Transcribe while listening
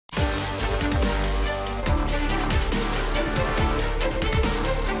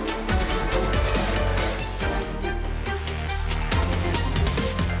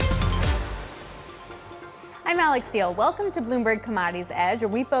Alix. Welcome to Bloomberg Commodities Edge, where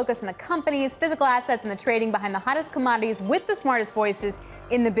we focus on the companies, physical assets, and the trading behind the hottest commodities with the smartest voices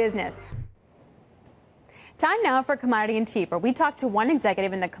in the business. Time now for Commodity in Chief, where we talk to one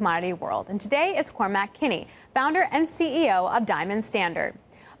executive in the commodity world. And today it's Cormac Kinney, founder and CEO of Diamond Standard.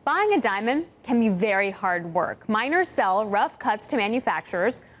 Buying a diamond can be very hard work. Miners sell rough cuts to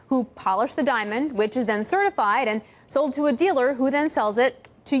manufacturers who polish the diamond, which is then certified and sold to a dealer who then sells it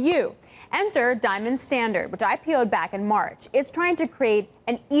to you. Enter Diamond Standard, which IPO'd back in March. It's trying to create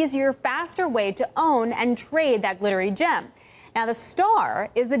an easier, faster way to own and trade that glittery gem. Now, the star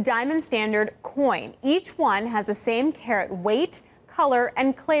is the Diamond Standard coin. Each one has the same carat weight, color,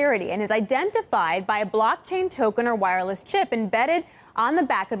 and clarity, and is identified by a blockchain token or wireless chip embedded on the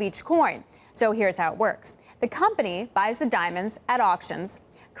back of each coin. So here's how it works. The company buys the diamonds at auctions,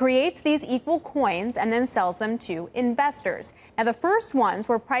 creates these equal coins, and then sells them to investors. Now, the first ones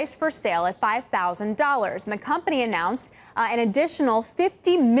were priced for sale at $5,000, and the company announced an additional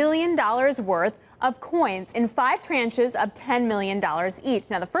 $50 million worth of coins in 5 tranches of $10 million each.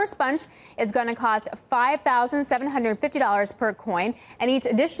 Now, the first bunch is going to cost $5,750 per coin, and each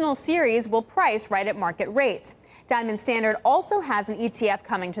additional series will price right at market rates. Diamond Standard also has an ETF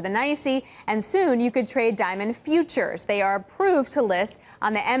coming to the NYSE, and soon you could trade diamond futures. They are approved to list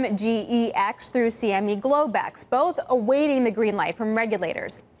on the MGEX through CME Globex, both awaiting the green light from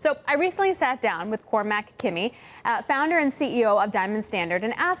regulators. So I recently sat down with Cormac Kinney, founder and CEO of Diamond Standard,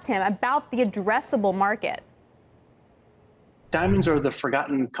 and asked him about the addressable market. Diamonds are the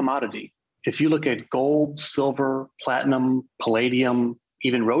forgotten commodity. If you look at gold, silver, platinum, palladium,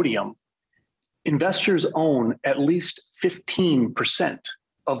 even rhodium, investors own at least 15%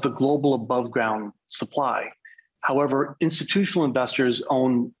 of the global above ground supply. However, institutional investors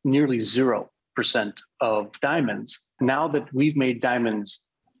own nearly 0% of diamonds. Now that we've made diamonds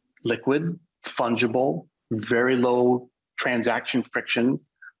liquid, fungible, very low transaction friction,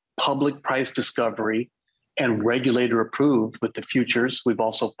 public price discovery, and regulator approved with the futures, we've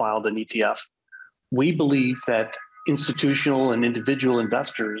also filed an ETF. We believe that institutional and individual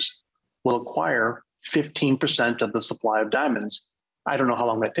investors will acquire 15% of the supply of diamonds. I don't know how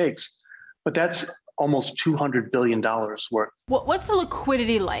long that takes, but that's almost $200 billion worth. What's the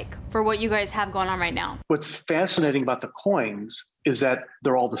liquidity like for what you guys have going on right now? What's fascinating about the coins is that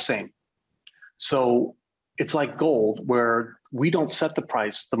they're all the same. So it's like gold, where we don't set the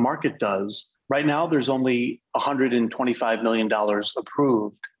price, the market does. Right now, there's only $125 million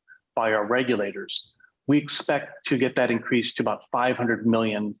approved by our regulators. We expect to get that increased to about $500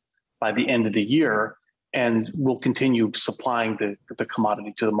 million by the end of the year, and we'll continue supplying the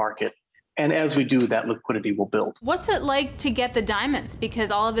commodity to the market. And as we do, that liquidity will build. What's it like to get the diamonds? Because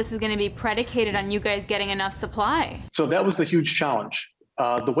all of this is going to be predicated on you guys getting enough supply. So that was the huge challenge.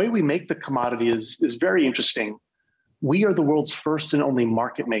 The way we make the commodity is very interesting. We are the world's first and only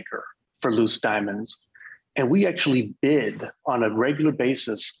market maker for loose diamonds. And we actually bid on a regular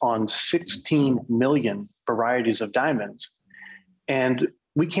basis on 16 million varieties of diamonds. And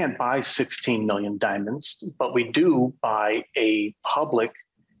we can't buy 16 million diamonds, but we do buy a public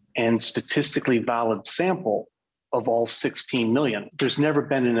and statistically valid sample of all 16 million. There's never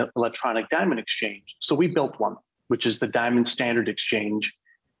been an electronic diamond exchange. So we built one, which is the Diamond Standard Exchange,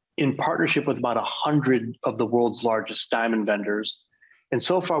 in partnership with about 100 of the world's largest diamond vendors. And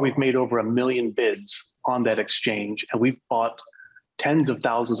so far, we've made over 1 million bids on that exchange, and we've bought tens of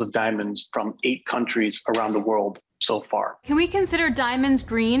thousands of diamonds from 8 countries around the world so far. Can we consider diamonds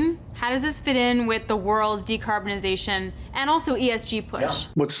green? How does this fit in with the world's decarbonization and also ESG push?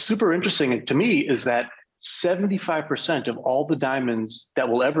 Yeah. What's super interesting to me is that 75% of all the diamonds that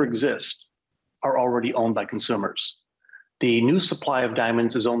will ever exist are already owned by consumers. The new supply of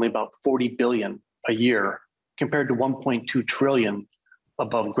diamonds is only about 40 billion a year compared to 1.2 trillion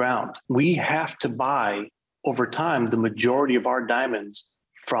above ground. We have to buy over time the majority of our diamonds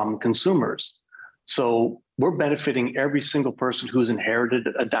from consumers. So we're benefiting every single person who's inherited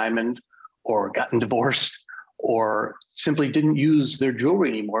a diamond or gotten divorced or simply didn't use their jewelry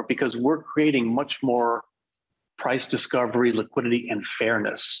anymore, because we're creating much more price discovery, liquidity, and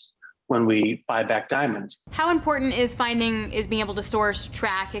fairness when we buy back diamonds. How important is being able to source,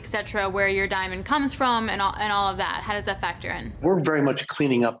 track, et cetera, where your diamond comes from and all of that? How does that factor in? We're very much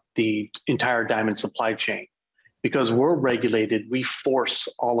cleaning up the entire diamond supply chain. Because we're regulated, we force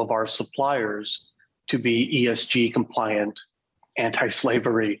all of our suppliers to be ESG compliant,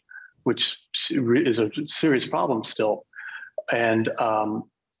 anti-slavery, which is a serious problem still, and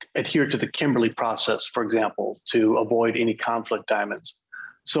adhere to the Kimberley process, for example, to avoid any conflict diamonds.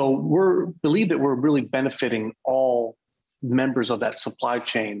 So believe that we're really benefiting all members of that supply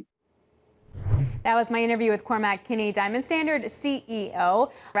chain. That was my interview with Cormac Kinney, Diamond Standard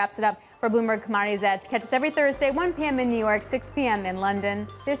CEO. Wraps it up for Bloomberg Commodities Edge. Catch us every Thursday, 1 p.m. in New York, 6 p.m. in London.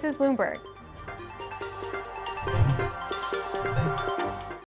 This is Bloomberg.